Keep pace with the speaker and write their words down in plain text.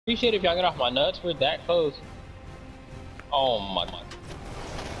Appreciate it if y'all get off my nuts. We're that close. Oh my god.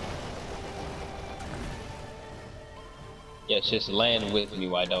 Yes, just land with me,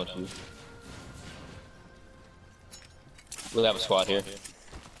 why don't you? We'll have a squad here.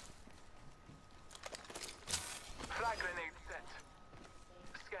 Flag grenade set.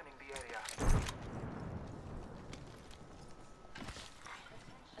 Scanning the area.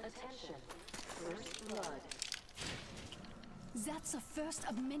 Attention. First blood. That's the first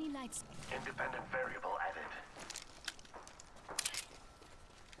of many lights. Independent variable added.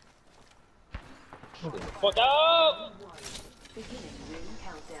 Fuck up! Beginning ring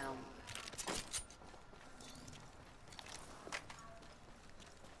countdown.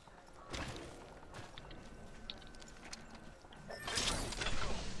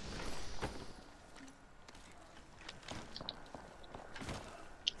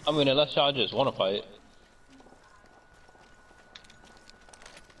 I mean, unless y'all just want to fight.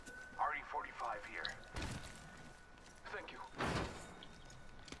 RE-45 here. Thank you.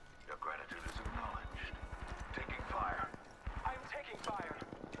 Your gratitude is acknowledged. Taking fire. I'm taking fire.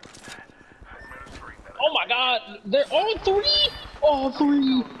 Administering that. Oh my god! They're all three! All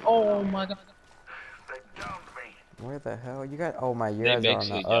three! Oh my god. They downed me. Where the hell? You got? Oh my, you They guys are on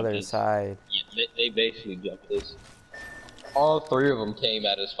basically the jumped other us. side. Yeah, they basically jumped us. All three of them came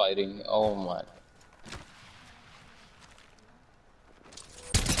at us fighting. Oh my.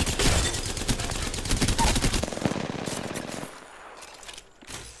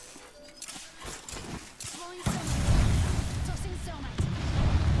 Throwing thermite. Tossing thermite.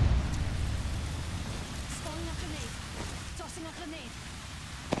 Throwing a grenade. Tossing a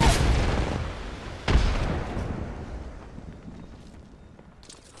grenade.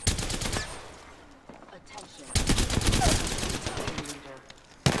 Attention.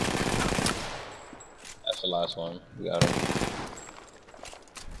 That's the last one. We got him.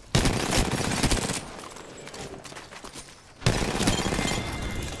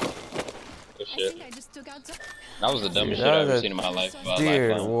 Good I shit. think I just took out. That was the dumbest shit That I've was ever a- seen in my life. About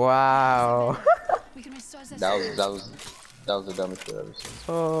Dude, Lifeline. wow. We can restore the That was the dumbest shit I've ever seen.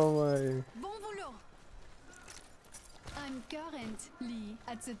 Oh my. Bon volo. I'm currently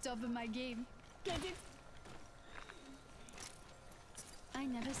at the top of my game. Get it? I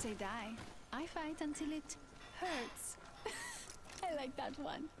never say die. I fight until it hurts. I like that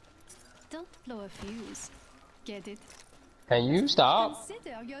one. Don't blow a fuse. Get it? Can you stop?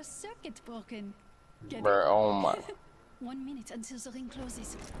 Consider your circuit broken. Get Bruh, oh my. it? 1 minute until the ring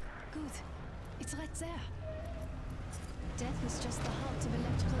closes. Good. It's right there. Death is just the heart of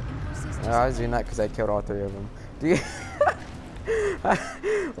electrical impulses. No, I was doing that because I killed all three of them. Do you?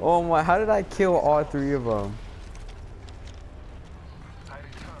 Oh my, how did I kill all three of them? I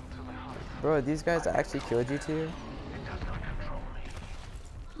return to the hunt. Bro, these guys actually killed you too? It does not control me.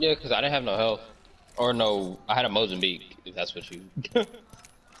 Yeah, because I didn't have no health. Or no, I had a Mozambique, if that's what you... Pentaminute.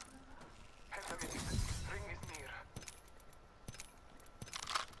 Ring is near.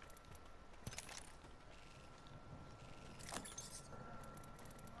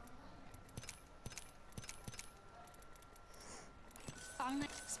 Arne,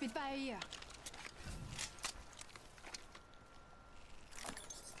 Spitfire here.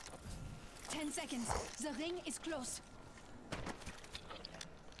 Ten seconds. The ring is close.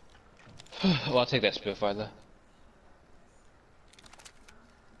 Well, I'll take that Spitfire though.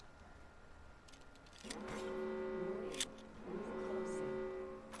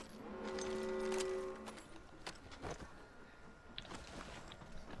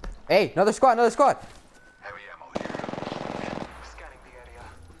 Hey, another squad, another squad! Heavy ammo here. Scanning the area.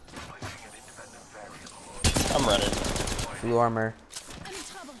 Placing an independent variable. I'm running. Blue armor. I'm in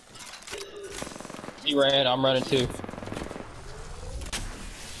trouble. He ran, I'm running too.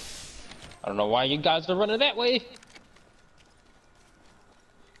 I don't know why you guys are running that way.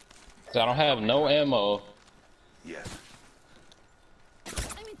 'Cause I don't have no ammo. Yes.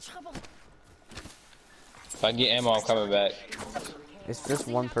 I'm in trouble. If I get ammo, I'm coming back. It's just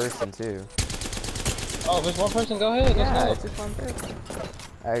one person too. Oh, if it's one person, go ahead. Yeah, Let's it's just one person.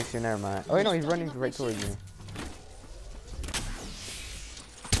 Actually, never mind. Oh, wait, no, he's running right towards me.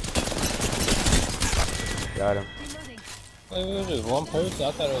 Got him. Reloading. go. Wait, was just one person?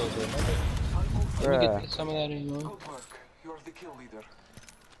 I thought it was another. Let me Bruh. get some of that ammo. Good work. You're the kill leader.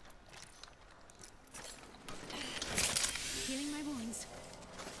 Healing my wounds.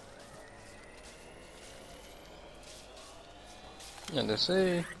 And let's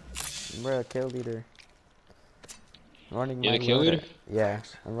see. Bruh, kill leader. Running You're my the kill loadout. leader? Yeah,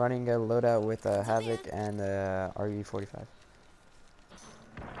 I'm running a loadout with Havoc and RE-45.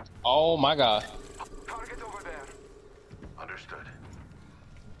 Oh my god. Target over there. Understood.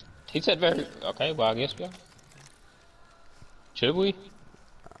 He said very. Okay, well I guess we are. Should we?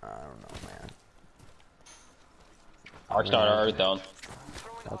 I don't know, man. Arc Star or Earth down.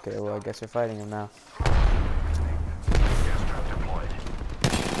 Okay, well I guess you're fighting him now. Gas trap deployed.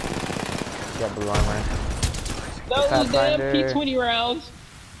 Got blue armor. Those damn Pathfinder. P20 rounds.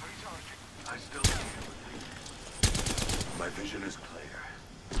 I still see you. My vision is clear.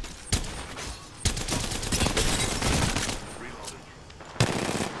 Reloading.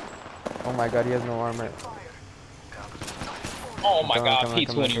 Oh my god, he has no armor. Oh my Come on, god, come on,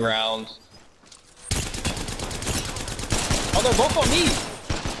 come on, P20 come on. rounds. Oh, they're both on me.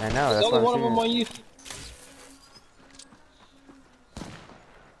 I know, There's that's only what one of I'm them shooting. on you.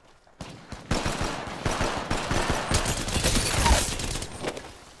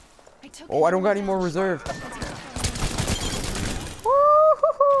 Oh, I don't got any more reserve. The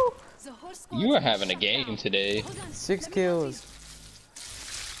whole squad You are is having a shut game down. today. Hold on, 6 let me kills.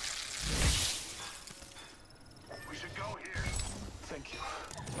 We should go here. Thank you.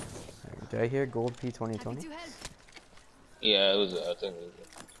 Did I hear gold Happy P2020? to help. Yeah, it was. I think it was.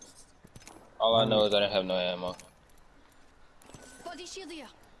 All I know is I didn't have no ammo. Body shield here.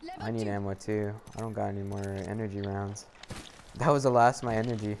 Level I need 2. ammo too. I don't got any more energy rounds. That was the last of my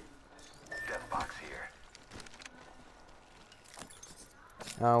energy. Death box here.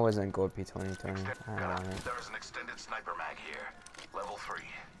 Oh, it wasn't gold P2020. I don't want it. There is an extended sniper mag here. Level 3.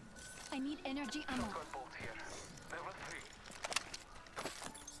 I need energy ammo. Bolt here. Level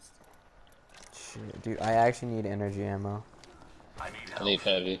 3. Shit, dude, I actually need energy ammo. I need I help. need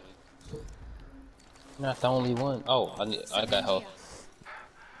heavy. Not the only one. Oh, I got health.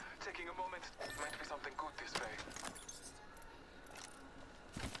 Taking a moment. Might be something good this way.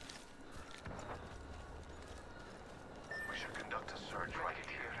 We should conduct a search right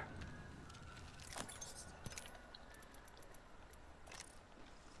here.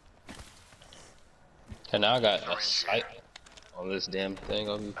 And now I got a sight on this damn thing.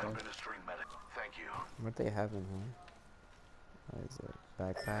 I'll be fine. Administering medic. Thank you. What they have in here? What is it? I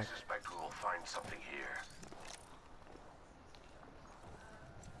Backpack? suspect we will find something here.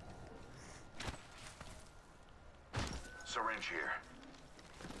 Syringe here.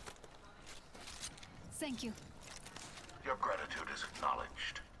 Thank you. Your gratitude is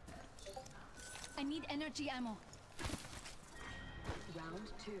acknowledged. I need energy ammo. Round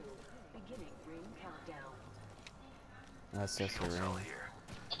 2. Beginning ring countdown. That's just a Shield cell ring. here.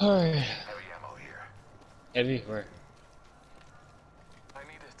 Alright. Heavy ammo here. Heavy, where? I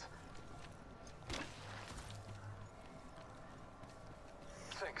need it.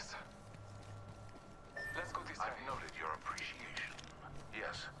 Thanks. Let's go this way. I've noted your appreciation.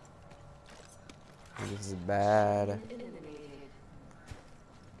 Yes. This is bad. Eliminated.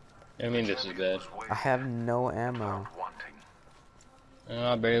 I mean, this is bad. I have no ammo. Wanting.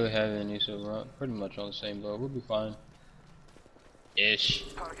 I barely have any, so we're pretty much on the same boat. We'll be fine. Ish.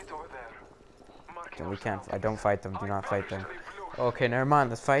 Target over there. Marking Okay, we our can't. I surroundings. don't fight them. Do not fight them. Unintentionally blew. Okay, never mind.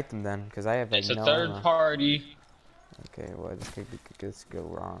 Let's fight them then, because I have like It's a no third ammo. party. Okay, well this could go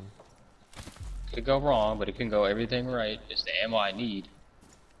wrong. Could go wrong, but it can go everything right. It's the ammo I need.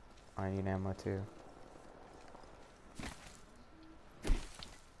 I need ammo too.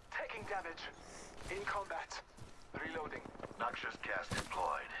 Taking damage. In combat. Reloading. Noxious gas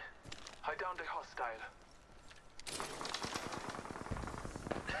deployed. I downed a hostile.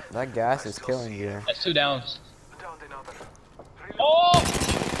 That gas is killing you. That's 2 downs. Downed another. Reload. Oh!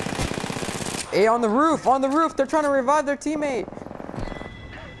 Hey, on the roof! On the roof! They're trying to revive their teammate!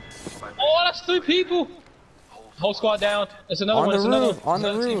 Oh, that's 3 people! Whole squad down. There's another On one. the There's another roof! one. On the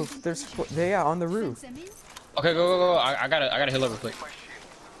Another team. roof! There's yeah, on the roof. Send them in. Okay, go. I gotta heal up real quick. My shield.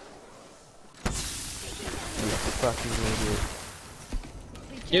 You fucking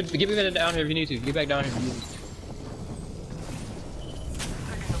idiot. Get me back down here if you need to. Get back down here if you need to.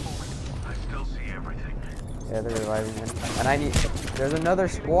 Taking a moment. I still see everything. Yeah, they're reviving him. And I need. There's another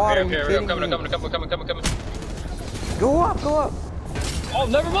squad. Are you Here, kidding I'm me? coming. Go up! Go up! Oh,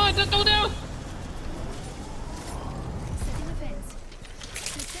 never mind. Just go down. Setting a fence. The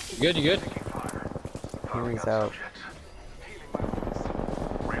second You good? Healing's out. Subjects. Healing my wounds.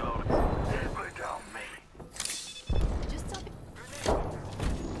 Reload. Put down me. just stop it.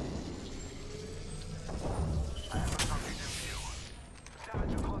 I have a target in view.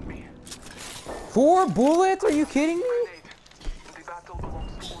 Damage upon me. 4 bullets? Are you kidding me? Grenade. The battle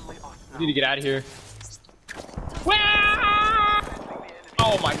belongs to only us now. You need to get out of here. Wah!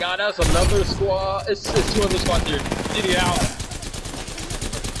 Oh my god, that's another squad. It's 2 other squads here. You need to get out.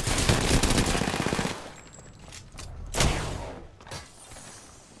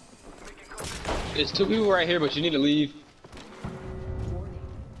 There's 2 people right here, but you need to leave. Warning.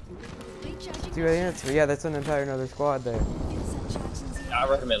 Ring Charging Dude, I think that's, yeah, that's an entire another squad there. instant charging zero. I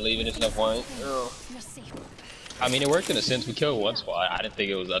recommend leaving. There's no point. You're safe. I mean, it worked in a sense. We killed one squad. I didn't think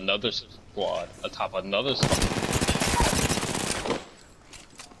it was another squad atop another squad.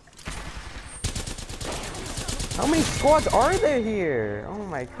 How many squads are there here? Oh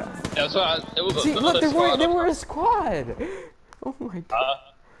my god. That's why it was See, another look, squad. there were a squad. Oh my god. Uh,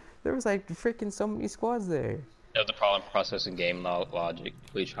 There was like freaking so many squads there. There's the problem processing game logic.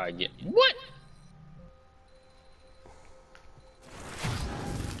 We try to get what?